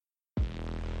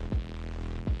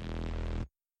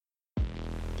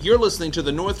You're listening to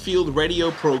the Northfield Radio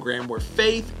program where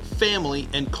faith, family,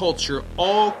 and culture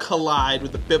all collide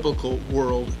with the biblical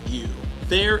worldview.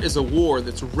 There is a war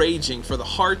that's raging for the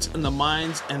hearts and the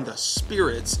minds and the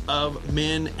spirits of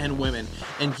men and women.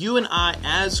 And you and I,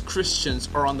 as Christians,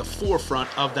 are on the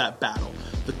forefront of that battle.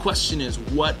 The question is,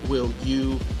 what will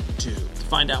you do? To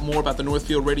find out more about the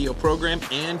Northfield Radio program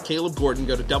and Caleb Gordon,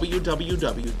 go to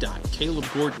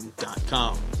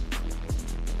www.calebgordon.com.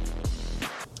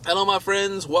 Hello, my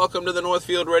friends. Welcome to the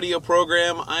Northfield Radio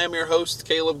program. I am your host,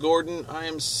 Caleb Gordon. I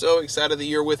am so excited that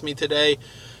you're with me today.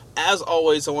 As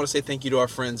always, I want to say thank you to our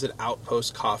friends at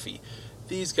Outpost Coffee.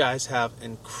 These guys have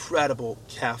incredible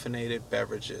caffeinated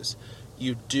beverages.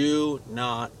 You do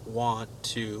not want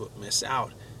to miss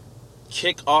out.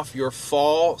 Kick off your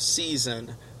fall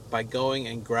season by going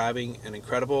and grabbing an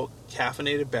incredible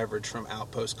caffeinated beverage from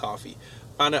Outpost Coffee.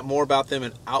 Find out more about them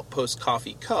at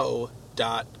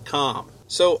outpostcoffeeco.com.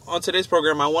 So on today's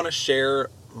program, I want to share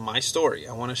my story.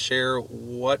 I want to share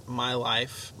what my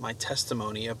life, my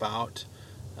testimony about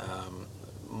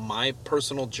my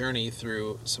personal journey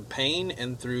through some pain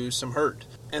and through some hurt.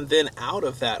 And then out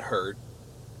of that hurt,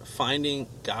 finding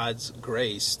God's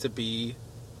grace to be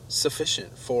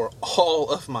sufficient for all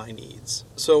of my needs.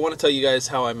 So I want to tell you guys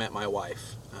how I met my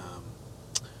wife.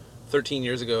 13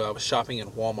 years ago, I was shopping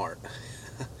in Walmart.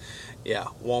 Yeah,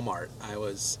 Walmart. I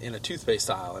was in a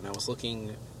toothpaste aisle and I was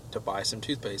looking to buy some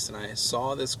toothpaste, and I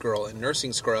saw this girl in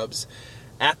nursing scrubs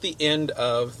at the end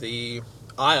of the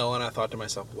aisle, and I thought to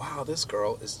myself, wow, this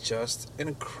girl is just an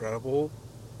incredible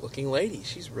looking lady.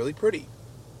 She's really pretty.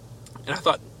 And I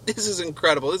thought, this is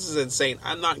incredible. This is insane.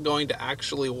 I'm not going to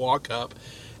actually walk up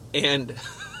and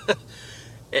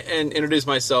and introduce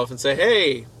myself and say,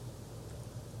 hey,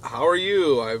 how are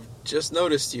you? I've just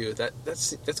noticed you.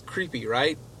 That's creepy,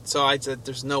 right? So I said,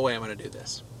 there's no way I'm going to do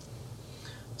this.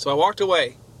 So I walked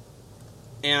away,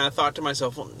 and I thought to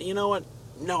myself, well, you know what?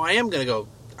 No, I am going to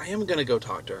go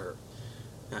talk to her.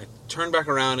 And I turned back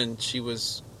around, and she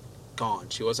was gone.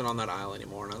 She wasn't on that aisle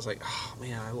anymore. And I was like, oh,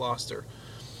 man, I lost her.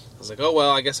 I was like, oh,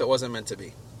 well, I guess it wasn't meant to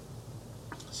be.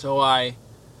 So I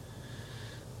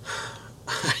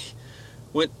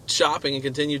went shopping and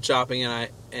continued shopping,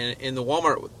 and in the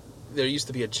Walmart, there used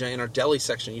to be in our deli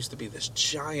section, used to be this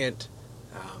giant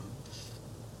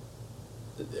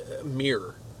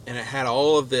mirror, and it had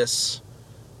all of this,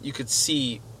 you could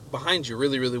see behind you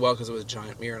really, really well because it was a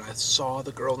giant mirror, and I saw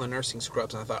the girl in the nursing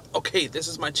scrubs, and I thought, okay, this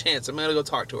is my chance. I'm going to go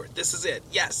talk to her. This is it.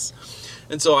 Yes.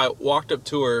 And so I walked up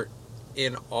to her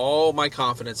in all my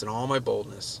confidence and all my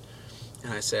boldness,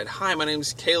 and I said, hi, my name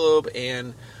is Caleb,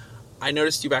 and I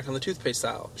noticed you back on the toothpaste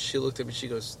aisle. She looked at me, she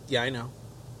goes, yeah, I know.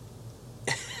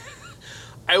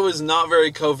 I was not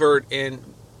very covert in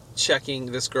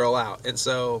checking this girl out, and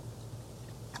so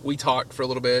we talked for a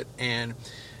little bit and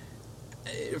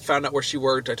found out where she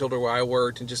worked. I told her where I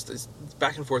worked, and just this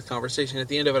back and forth conversation. At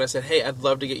the end of it, I said, hey, I'd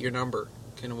love to get your number.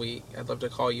 I'd love to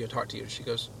call you and talk to you. And she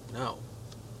goes, no.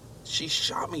 She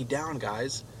shot me down,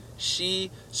 guys.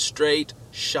 She straight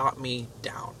shot me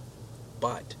down.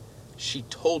 But she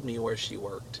told me where she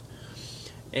worked.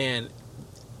 And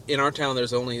in our town, there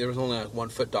was only like one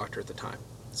foot doctor at the time.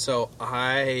 So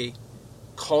I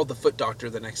called the foot doctor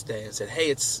the next day and said,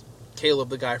 hey, it's Caleb,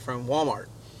 the guy from Walmart.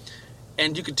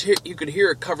 And you could hear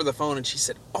her cover the phone, and she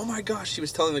said, oh my gosh, she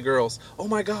was telling the girls, oh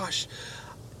my gosh,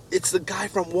 it's the guy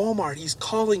from Walmart. He's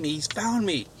calling me. He's found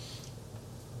me.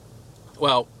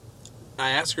 Well,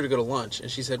 I asked her to go to lunch, and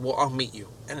she said, well, I'll meet you.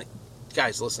 And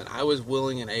guys, listen, I was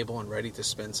willing and able and ready to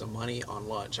spend some money on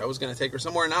lunch. I was going to take her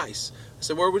somewhere nice. I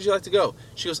said, where would you like to go?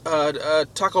 She goes,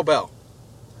 Taco Bell.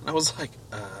 And I was like,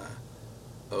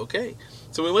 okay.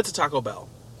 So we went to Taco Bell,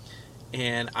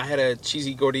 and I had a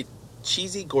cheesy gordita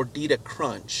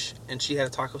crunch, and she had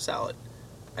a taco salad.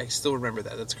 I still remember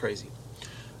that. That's crazy.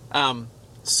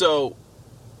 So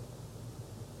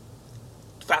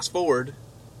fast forward,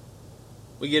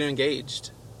 we get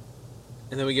engaged,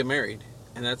 and then we get married,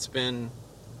 and that's been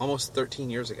almost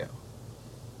 13 years ago.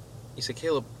 You say,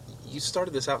 Caleb, you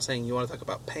started this out saying you want to talk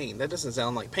about pain. That doesn't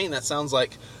sound like pain. That sounds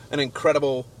like an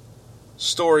incredible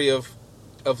story of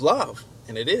love,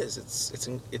 and it is.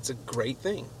 It's a great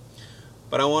thing.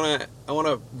 But I want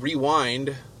to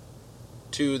rewind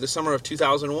to the summer of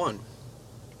 2001.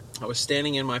 I was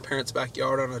standing in my parents'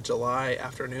 backyard on a July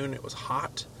afternoon. It was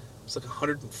hot. It was like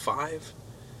 105,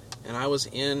 and I was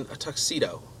in a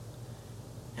tuxedo,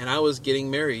 and I was getting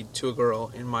married to a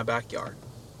girl in my backyard.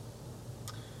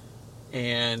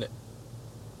 And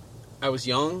I was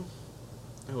young.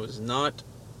 I was not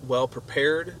well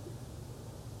prepared.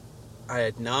 I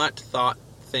had not thought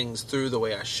things through the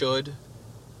way I should.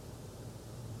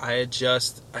 I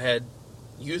had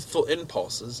youthful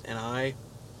impulses, and I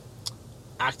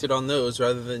acted on those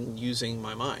rather than using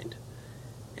my mind.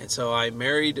 And so I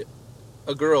married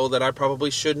a girl that I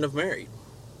probably shouldn't have married.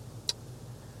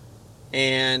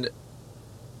 And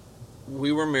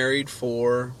we were married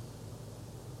for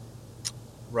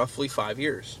roughly 5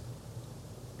 years.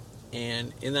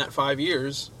 And in that 5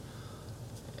 years,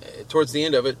 towards the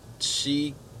end of it,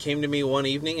 she came to me one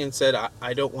evening and said,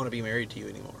 I don't want to be married to you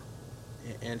anymore.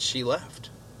 And she left.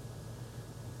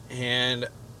 And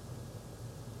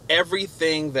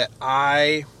everything that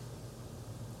I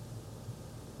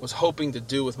was hoping to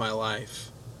do with my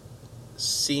life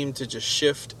seemed to just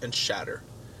shift and shatter,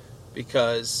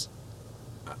 because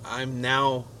I'm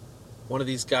now one of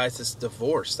these guys that's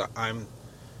divorced. I'm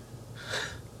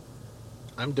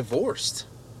divorced.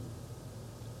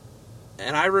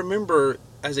 And I remember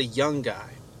as a young guy,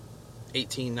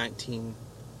 18, 19,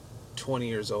 20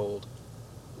 years old,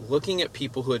 looking at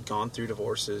people who had gone through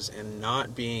divorces and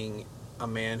not being a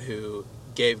man who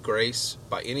gave grace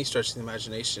by any stretch of the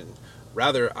imagination.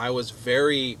 Rather, I was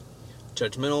very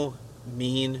judgmental,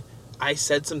 mean. I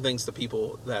said some things to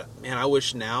people that, man, I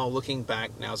wish now, looking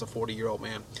back now as a 40-year-old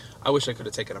man, I wish I could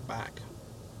have taken them back.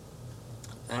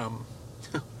 And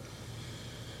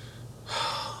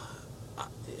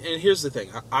here's the thing.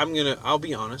 I'll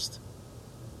be honest.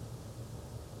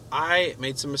 I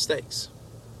made some mistakes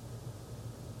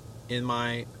in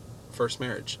my first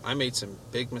marriage. I made some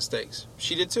big mistakes.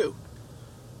 She did too.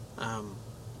 And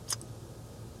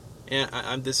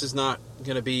this is not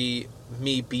going to be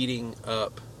me beating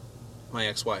up my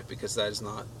ex-wife, because that is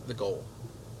not the goal.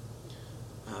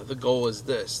 The goal is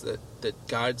this, that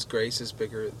God's grace is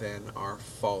bigger than our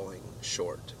falling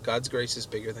short. God's grace is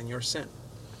bigger than your sin.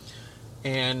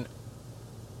 And,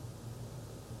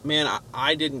 man,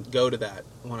 I didn't go to that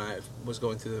when I was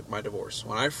going through my divorce.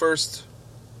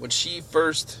 When she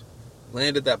first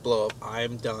landed that blow up,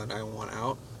 I'm done, I want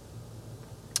out.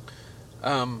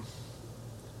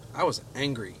 I was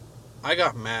angry. I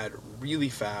got mad really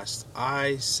fast.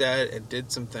 I said and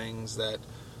did some things that,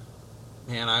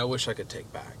 man, I wish I could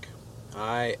take back.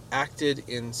 I acted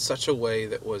in such a way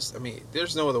that was,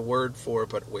 there's no other word for it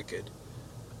but wicked.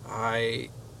 I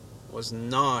was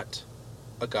not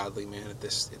a godly man at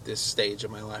this stage of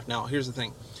my life. Now, here's the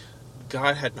thing.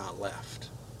 God had not left.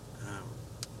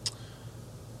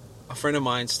 A friend of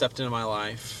mine stepped into my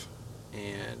life,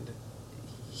 and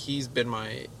he's been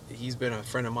a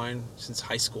friend of mine since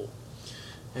high school.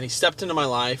 And he stepped into my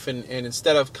life, and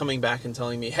instead of coming back and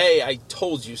telling me, hey, I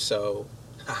told you so,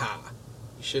 haha,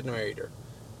 you shouldn't have married her,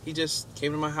 he just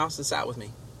came to my house and sat with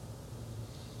me.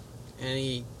 And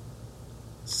he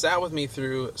sat with me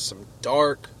through some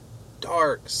dark,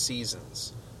 dark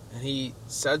seasons. And he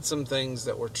said some things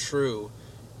that were true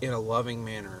in a loving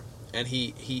manner. And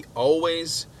he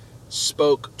always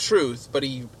spoke truth, but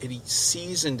he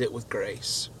seasoned it with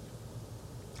grace.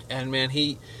 And man,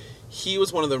 he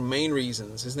was one of the main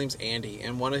reasons. His name's Andy,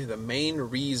 and one of the main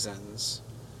reasons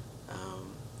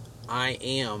I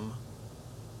am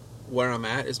where I'm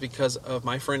at is because of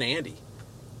my friend Andy.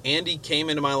 Andy came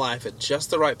into my life at just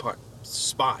the right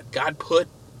spot. God put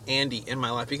Andy in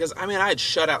my life because, I had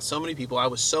shut out so many people. I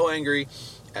was so angry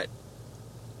at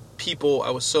people. I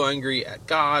was so angry at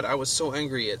God. I was so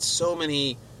angry at so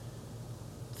many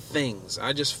things.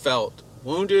 I just felt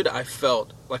wounded. I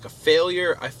felt like a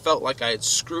failure. I felt like I had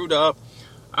screwed up.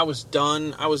 I was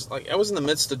done. I was in the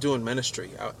midst of doing ministry,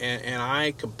 and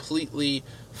I completely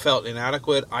felt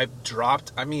inadequate.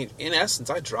 In essence,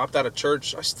 I dropped out of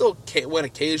church. I still went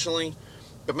occasionally,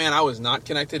 but man, I was not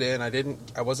connected in.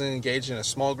 I wasn't engaged in a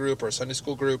small group or a Sunday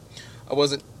school group. I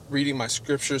wasn't reading my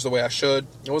scriptures the way I should.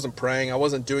 I wasn't praying. I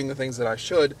wasn't doing the things that I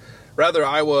should. Rather,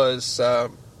 I was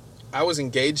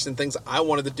engaged in things I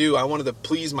wanted to do. I wanted to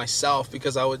please myself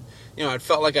because I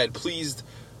felt like I had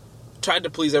tried to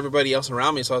please everybody else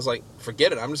around me. So I was like,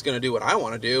 forget it. I'm just going to do what I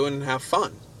want to do and have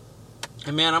fun.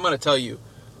 And man, I'm going to tell you,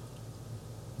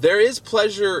 there is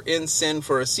pleasure in sin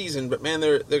for a season, but man,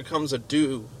 there comes a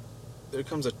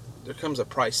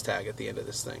price tag at the end of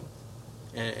this thing.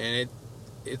 And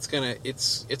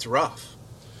it's rough.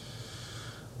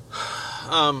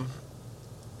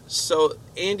 So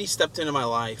Andy stepped into my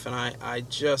life, and I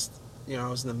just, I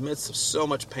was in the midst of so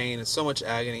much pain and so much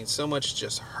agony and so much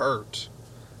just hurt.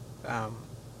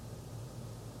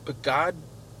 But God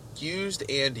used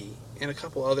Andy and a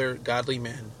couple other godly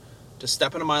men to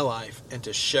step into my life and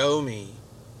to show me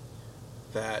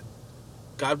that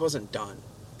God wasn't done.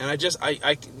 And I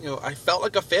felt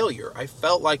like a failure. I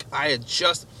felt like I had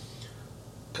because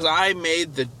I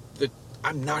made the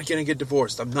I'm not going to get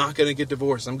divorced. I'm not going to get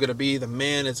divorced. I'm going to be the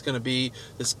man. It's going to be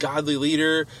this godly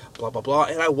leader, blah, blah, blah.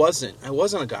 And I wasn't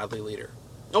a godly leader.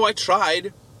 No, I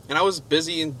tried. And I was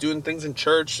busy and doing things in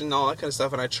church and all that kind of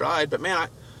stuff. And I tried. But man,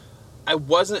 I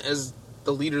wasn't as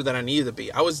the leader that I needed to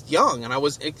be. I was young and I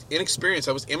was inexperienced.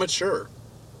 I was immature.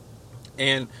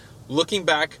 And looking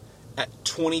back at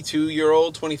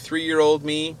 22-year-old, 23-year-old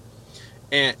me,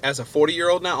 and as a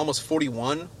 40-year-old now, almost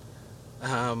 41,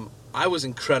 I was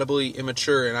incredibly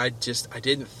immature, and I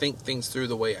didn't think things through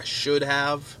the way I should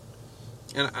have.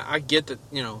 And I get that,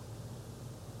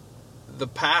 the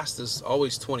past is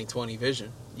always 20/20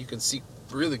 vision. You can see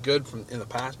really good from in the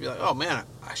past. Be like, oh man,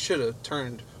 I should have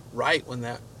turned right when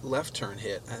that left turn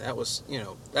hit. And that was,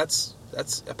 that's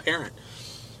apparent.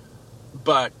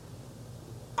 But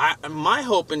my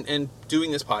hope in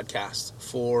doing this podcast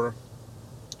for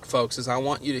folks is I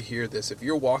want you to hear this. If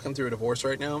you're walking through a divorce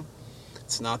right now,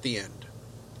 it's not the end.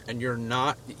 And you're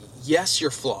not, yes,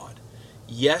 you're flawed.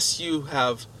 Yes, you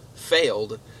have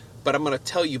failed. But I'm going to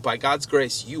tell you, by God's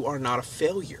grace, you are not a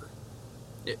failure.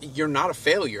 You're not a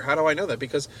failure. How do I know that?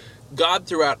 Because God,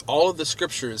 throughout all of the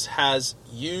scriptures, has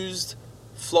used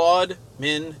flawed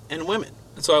men and women.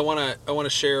 And so I want to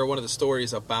share one of the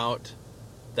stories about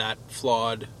that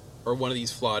flawed, or one of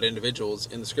these flawed individuals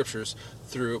in the scriptures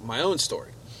through my own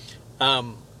story.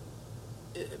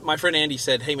 My friend Andy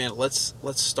said, hey man, let's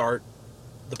start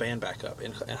the band back up.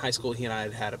 In high school, he and I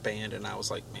had a band, and I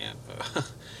was like, man,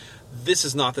 this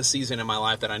is not the season in my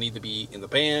life that I need to be in the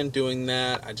band doing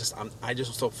that. I just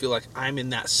don't feel like I'm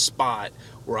in that spot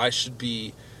where I should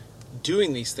be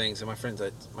doing these things. And my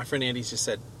friend Andy just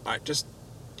said, all right,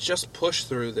 just push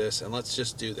through this and let's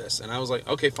just do this. And I was like,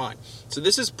 okay, fine. So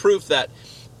this is proof that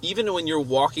even when you're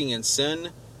walking in sin,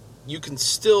 you can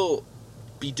still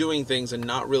be doing things and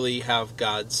not really have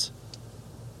God's,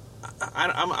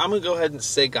 I'm going to go ahead and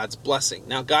say God's blessing.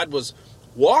 Now, God was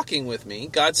walking with me.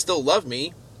 God still loved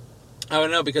me. I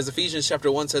don't know, because Ephesians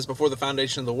chapter 1 says, before the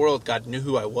foundation of the world, God knew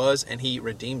who I was and he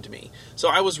redeemed me. So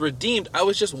I was redeemed. I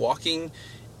was just walking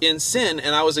in sin,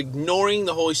 and I was ignoring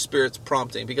the Holy Spirit's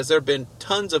prompting, because there have been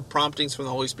tons of promptings from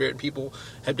the Holy Spirit, and people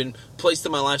had been placed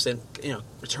in my life saying,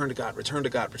 return to God, return to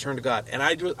God, return to God. And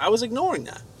I was ignoring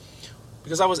that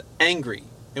because I was angry.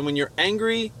 And when you're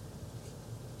angry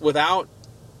without,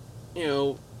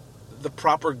 the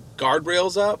proper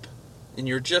guardrails up, and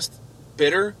you're just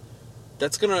bitter,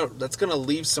 that's gonna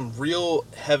leave some real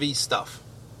heavy stuff.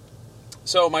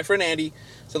 So my friend Andy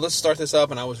said, let's start this up,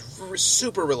 and I was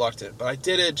super reluctant, but I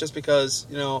did it just because,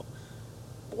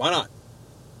 why not?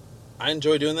 I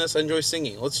enjoy doing this. I enjoy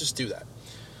singing. Let's just do that.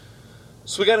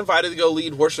 So we got invited to go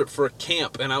lead worship for a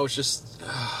camp, and I was just,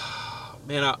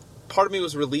 part of me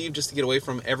was relieved just to get away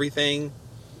from everything.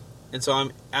 And so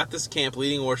I'm at this camp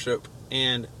leading worship,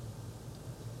 and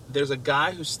there's a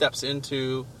guy who steps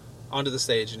onto the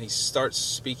stage, and he starts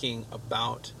speaking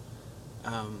about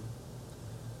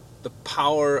the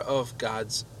power of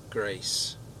God's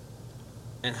grace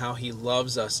and how he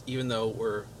loves us even though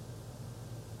we're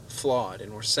flawed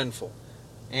and we're sinful.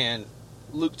 And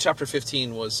Luke chapter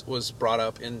 15 was brought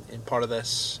up in part of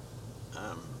this,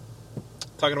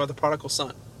 talking about the prodigal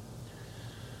son.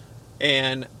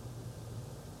 And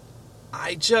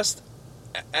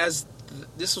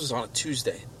this was on a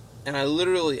Tuesday, and I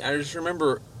just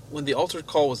remember when the altar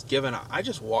call was given, I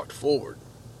just walked forward.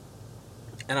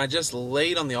 And I just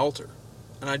laid on the altar.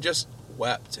 And I just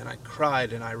wept. And I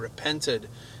cried. And I repented.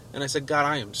 And I said, God,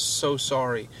 I am so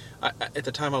sorry. At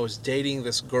the time, I was dating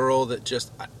this girl that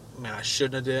I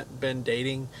shouldn't have been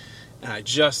dating. And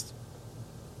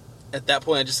at that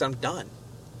point, I just said, I'm done.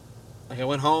 Like, I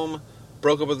went home,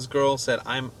 broke up with this girl, said,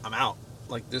 I'm out.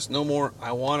 Like, there's no more.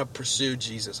 I want to pursue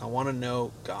Jesus. I want to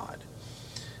know God.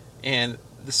 And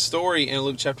the story in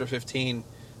Luke chapter 15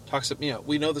 talks,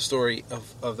 we know the story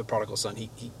of the prodigal son.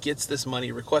 He gets this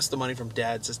money, requests the money from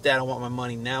dad, says, Dad, I want my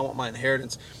money now, I want my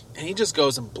inheritance. And he just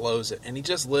goes and blows it. And he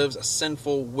just lives a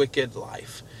sinful, wicked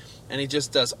life. And he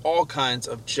just does all kinds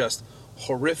of just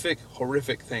horrific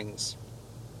things.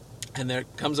 And there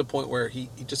comes a point where he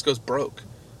just goes broke.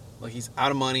 Like, he's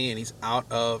out of money and he's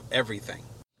out of everything.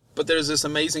 But there's this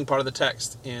amazing part of the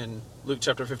text in Luke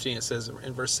chapter 15. It says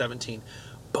in verse 17,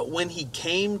 but when he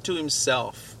came to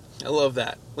himself, I love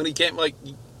that. When he came, like,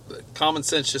 common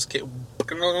sense just came,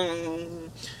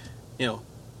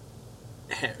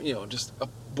 just a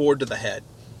board to the head.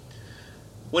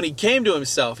 When he came to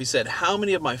himself, he said, how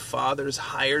many of my father's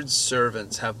hired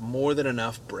servants have more than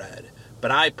enough bread?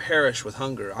 But I perish with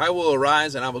hunger. I will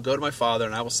arise and I will go to my father,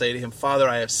 and I will say to him, Father,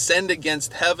 I have sinned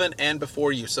against heaven and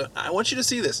before you. So I want you to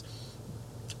see this.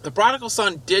 The prodigal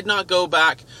son did not go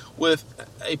back with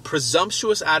a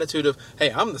presumptuous attitude of,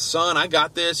 hey, I'm the son, I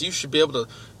got this, you should be able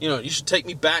to, you should take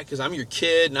me back because I'm your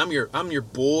kid and I'm your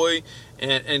boy,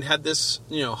 and had this,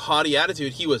 haughty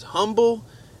attitude. He was humble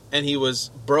and he was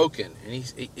broken.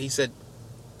 And he said,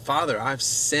 Father, I've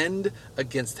sinned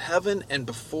against heaven and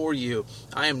before you.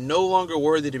 I am no longer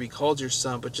worthy to be called your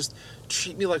son, but just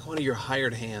treat me like one of your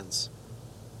hired hands.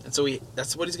 And so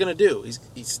that's what he's going to do.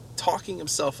 He's talking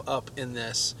himself up in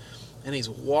this, and he's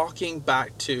walking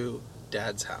back to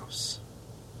Dad's house.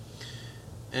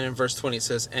 And in verse 20 it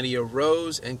says, and he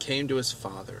arose and came to his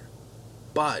father.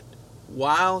 But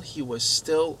while he was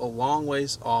still a long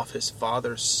ways off, his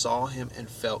father saw him and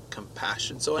felt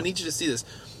compassion. So I need you to see this.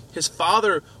 His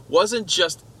father wasn't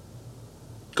just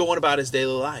going about his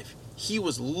daily life. He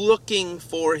was looking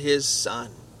for his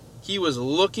son. He was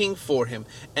looking for him.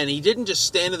 And he didn't just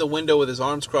stand in the window with his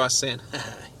arms crossed saying,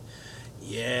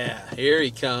 yeah, here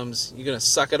he comes. You're going to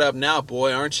suck it up now,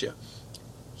 boy, aren't you?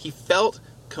 He felt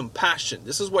compassion.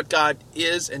 This is what God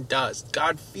is and does.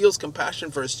 God feels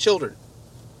compassion for his children.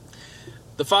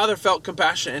 The father felt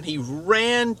compassion and he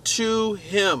ran to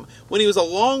him. When he was a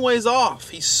long ways off,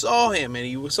 he saw him and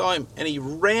he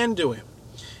ran to him.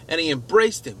 And he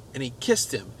embraced him and he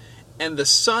kissed him. And the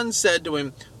son said to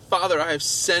him, Father, I have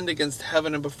sinned against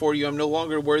heaven and before you. I'm no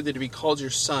longer worthy to be called your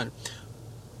son.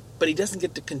 But he doesn't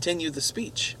get to continue the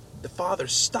speech. The father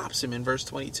stops him in verse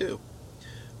 22.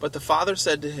 But the father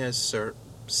said to his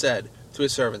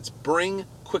servants, bring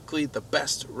quickly the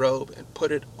best robe and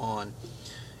put it on,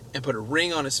 and put a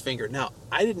ring on his finger. Now,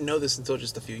 I didn't know this until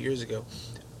just a few years ago.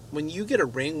 When you get a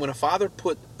ring, when a father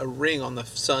put a ring on the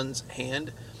son's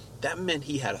hand, that meant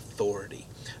he had authority.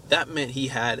 That meant he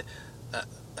had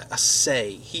a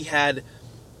say. He had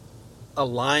a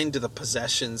line to the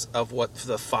possessions of what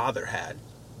the father had.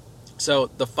 So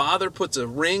the father puts a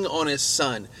ring on his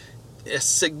son, a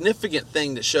significant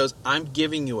thing that shows, I'm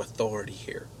giving you authority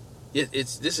here.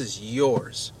 This is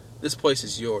yours. This place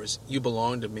is yours. You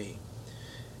belong to me.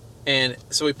 And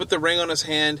so he put the ring on his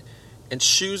hand and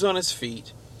shoes on his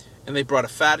feet, and they brought a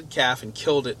fatted calf and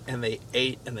killed it, and they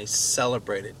ate and they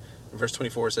celebrated. In verse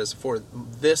 24 it says, for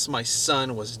this my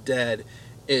son was dead,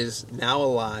 is now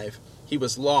alive. He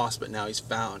was lost, but now he's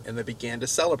found. And they began to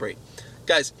celebrate.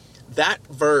 Guys, that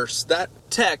verse, that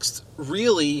text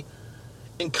really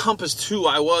encompassed who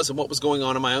I was and what was going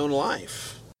on in my own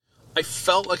life. I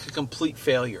felt like a complete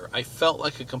failure. I felt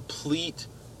like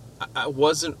I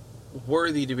wasn't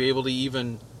worthy to be able to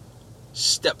even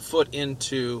step foot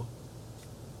into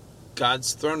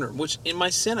God's throne room, which in my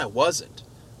sin I wasn't.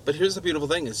 But here's the beautiful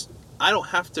thing is, I don't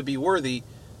have to be worthy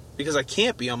because I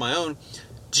can't be on my own.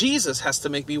 Jesus has to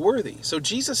make me worthy. So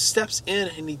Jesus steps in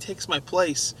and he takes my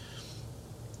place.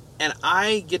 And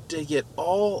I get to get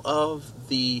all of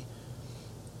the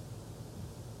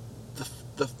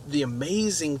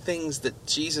amazing things that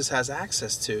Jesus has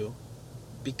access to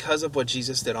because of what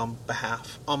Jesus did on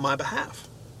my behalf.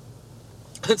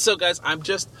 And so guys, I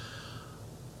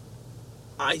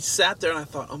sat there and I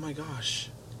thought, oh my gosh,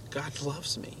 God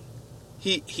loves me.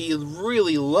 He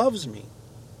really loves me.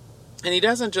 And he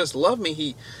doesn't just love me,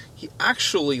 he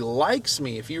actually likes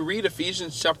me. If you read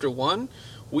Ephesians chapter 1,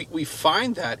 we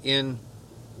find that in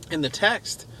the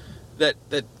text that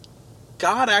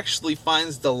God actually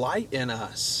finds delight in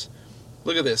us.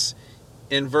 Look at this.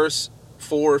 In verse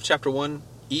 4 of chapter 1,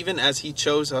 even as he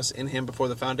chose us in him before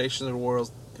the foundation of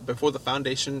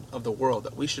the world,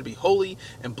 that we should be holy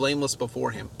and blameless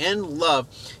before him. In love,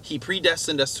 he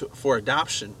predestined us for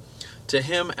adoption to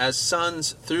him as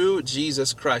sons through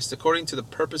Jesus Christ, according to the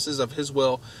purposes of his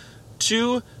will,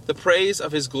 to the praise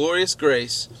of his glorious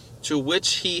grace, to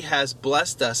which he has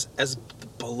blessed us as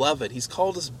beloved. He's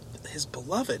called us his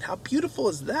beloved. How beautiful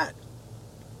is that?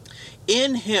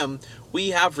 In him we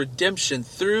have redemption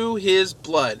through his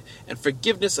blood and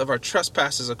forgiveness of our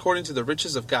trespasses according to the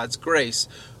riches of God's grace,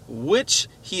 which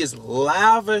he has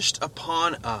lavished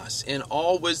upon us in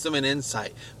all wisdom and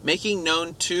insight, making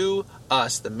known to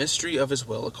us the mystery of his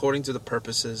will according to the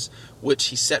purposes which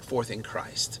he set forth in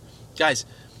Christ. Guys,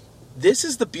 this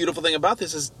is the beautiful thing about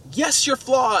this is, yes, you're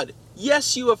flawed.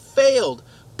 Yes, you have failed.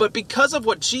 But because of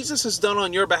what Jesus has done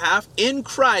on your behalf in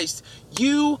Christ,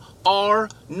 you are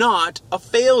not a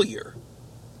failure.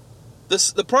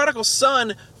 The prodigal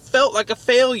son felt like a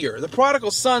failure. The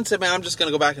prodigal son said, man, I'm just going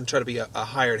to go back and try to be a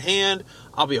hired hand.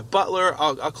 I'll be a butler.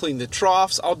 I'll clean the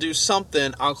troughs. I'll do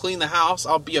something. I'll clean the house.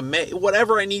 I'll be a maid.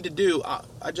 Whatever I need to do.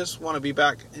 I just want to be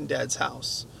back in Dad's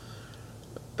house.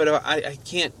 But I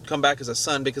can't come back as a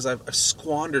son because I've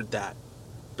squandered that.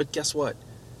 But guess what?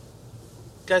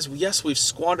 Guys, yes, we've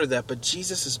squandered that, but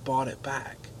Jesus has bought it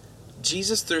back.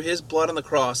 Jesus, through his blood on the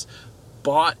cross,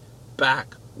 bought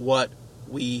back what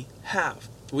we have.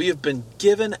 We have been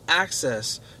given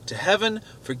access to heaven,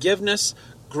 forgiveness,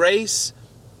 grace,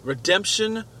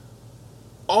 redemption,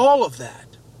 all of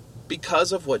that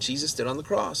because of what Jesus did on the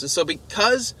cross. And so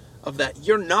because of that,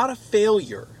 you're not a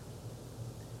failure.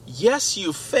 Yes,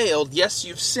 you failed. Yes,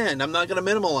 you've sinned. I'm not going to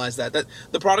minimize that.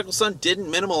 The prodigal son didn't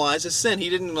minimize his sin. He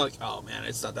didn't like, oh man,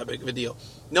 it's not that big of a deal.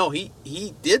 No, he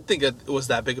did think it was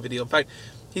that big of a deal. In fact,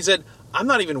 he said, I'm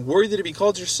not even worthy to be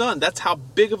called your son. That's how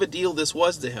big of a deal this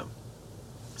was to him.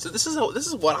 So this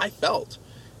is what I felt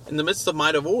in the midst of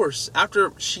my divorce.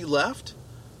 After she left,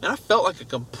 and I felt like a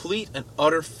complete and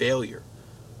utter failure.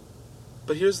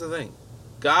 But here's the thing.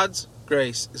 God's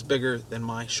grace is bigger than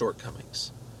my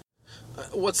shortcomings.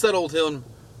 What's that old hymn?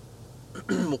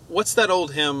 What's that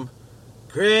old hymn?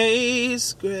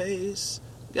 Grace, grace,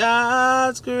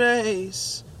 God's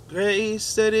grace,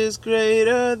 grace that is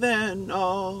greater than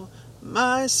all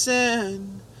my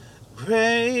sin.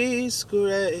 Grace,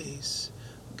 grace,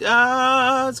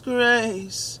 God's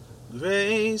grace,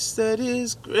 grace that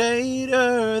is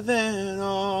greater than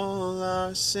all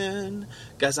our sin.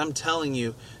 Guys, I'm telling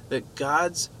you that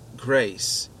God's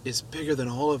grace is bigger than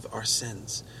all of our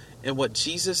sins. And what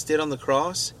Jesus did on the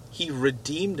cross, he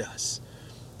redeemed us.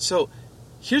 So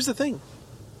here's the thing.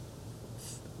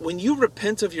 When you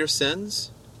repent of your sins,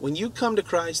 when you come to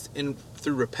Christ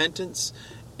through repentance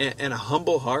and a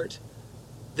humble heart,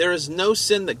 there is no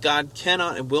sin that God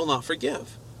cannot and will not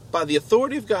forgive. By the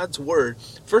authority of God's word,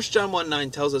 1 John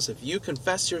 1:9 tells us if you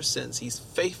confess your sins, he's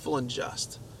faithful and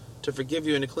just to forgive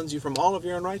you and to cleanse you from all of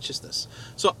your unrighteousness.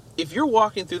 So if you're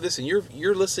walking through this and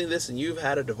you're listening to this and you've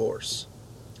had a divorce,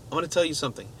 I'm going to tell you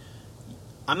something.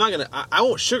 I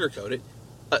won't sugarcoat it.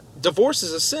 Divorce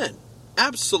is a sin.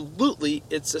 Absolutely,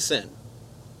 it's a sin.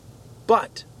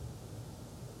 But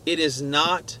it is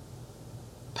not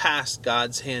past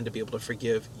God's hand to be able to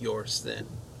forgive your sin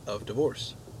of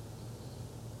divorce.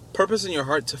 Purpose in your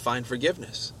heart to find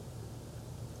forgiveness.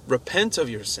 Repent of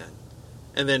your sin.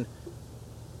 And then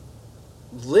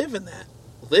live in that.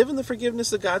 Live in the forgiveness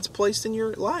that God's placed in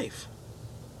your life.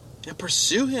 And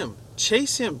pursue him.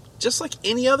 Chase him. Just like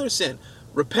any other sin.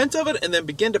 Repent of it and then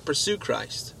begin to pursue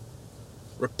Christ.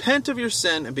 Repent of your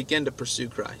sin and begin to pursue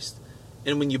Christ.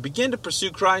 And when you begin to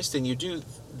pursue Christ and you do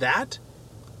that,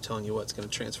 I'm telling you what, it's going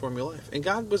to transform your life. And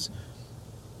God was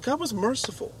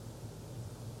merciful.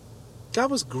 God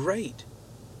was great.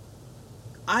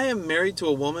 I am married to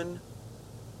a woman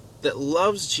that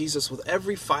loves Jesus with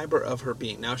every fiber of her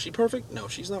being. Now, is she perfect? No,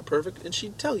 she's not perfect, and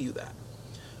she'd tell you that.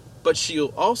 But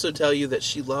she'll also tell you that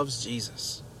she loves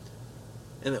Jesus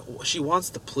and that she wants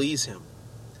to please him.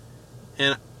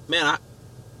 And man,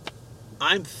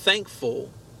 I'm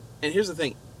thankful. And here's the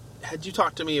thing. Had you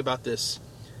talked to me about this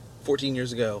 14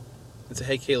 years ago and said,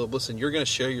 hey, Caleb, listen, you're going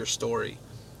to share your story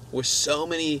with so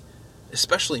many,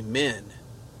 especially men.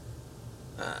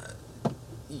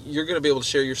 You're going to be able to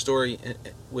share your story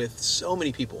with so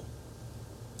many people.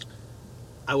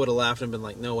 I would have laughed and been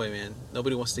like, no way, man.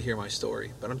 Nobody wants to hear my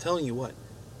story. But I'm telling you what.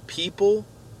 People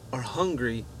are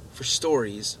hungry for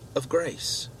stories of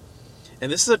grace.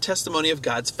 And this is a testimony of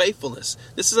God's faithfulness.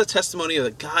 This is a testimony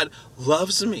that God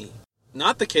loves me.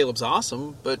 Not that Caleb's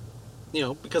awesome, but,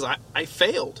 because I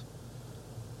failed.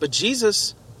 But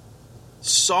Jesus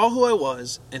saw who I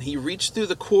was, and he reached through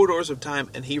the corridors of time,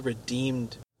 and he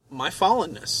redeemed my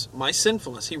fallenness, my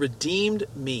sinfulness. He redeemed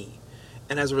me.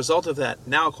 And as a result of that,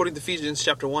 now according to Ephesians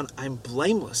chapter 1, I'm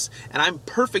blameless and I'm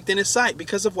perfect in his sight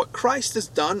because of what Christ has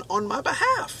done on my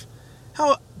behalf.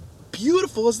 How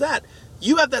beautiful is that?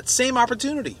 You have that same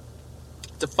opportunity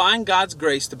to find God's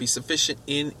grace to be sufficient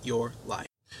in your life.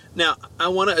 Now, I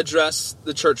want to address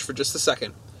the church for just a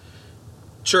second.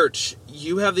 Church,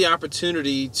 you have the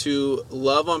opportunity to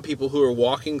love on people who are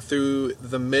walking through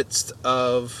the midst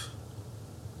of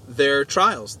their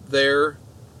trials, their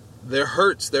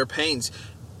hurts, their pains.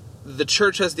 The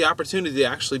church has the opportunity to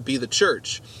actually be the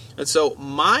church. And so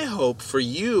my hope for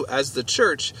you as the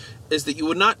church is that you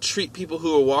would not treat people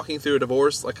who are walking through a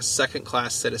divorce like a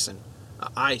second-class citizen.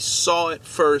 I saw it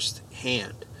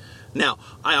firsthand. Now,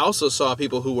 I also saw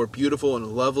people who were beautiful and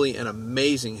lovely and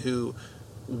amazing, who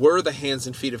were the hands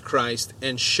and feet of Christ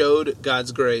and showed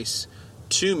God's grace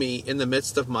to me in the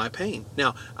midst of my pain.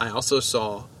 Now, I also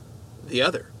saw the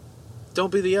other.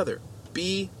 Don't be the other.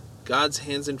 Be God's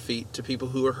hands and feet to people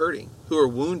who are hurting, who are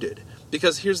wounded.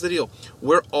 Because here's the deal.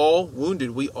 We're all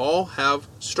wounded. We all have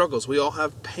struggles. We all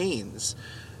have pains.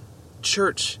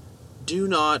 Church, do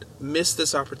not miss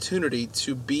this opportunity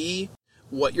to be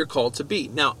what you're called to be.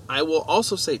 Now, I will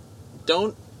also say,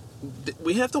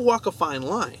 we have to walk a fine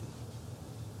line.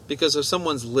 Because if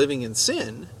someone's living in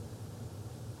sin,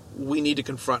 we need to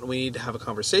confront, we need to have a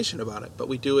conversation about it, but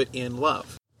we do it in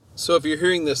love. So if you're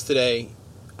hearing this today,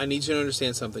 I need you to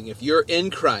understand something. If you're in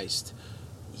Christ,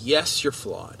 yes, you're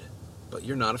flawed, but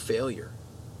you're not a failure.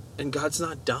 And God's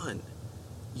not done.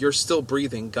 You're still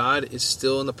breathing. God is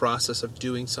still in the process of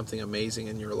doing something amazing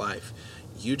in your life.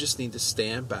 You just need to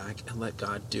stand back and let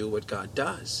God do what God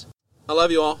does. I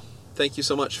love you all. Thank you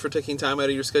so much for taking time out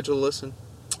of your schedule to listen.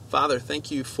 Father,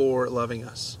 thank you for loving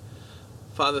us.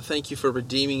 Father, thank you for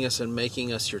redeeming us and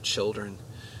making us your children.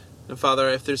 And Father,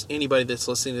 if there's anybody that's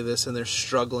listening to this and they're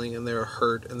struggling and they're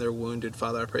hurt and they're wounded,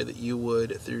 Father, I pray that you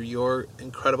would, through your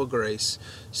incredible grace,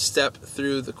 step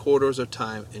through the corridors of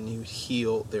time and you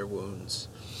heal their wounds.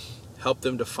 Help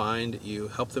them to find you.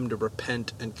 Help them to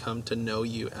repent and come to know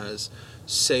you as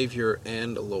Savior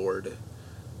and Lord.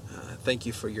 Thank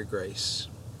you for your grace.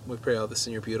 We pray all this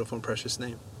in your beautiful and precious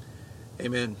name.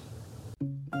 Amen.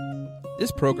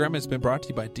 This program has been brought to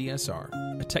you by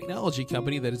DSR, a technology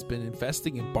company that has been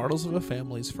investing in Bartlesville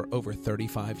families for over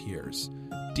 35 years.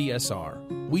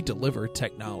 DSR, we deliver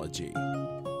technology.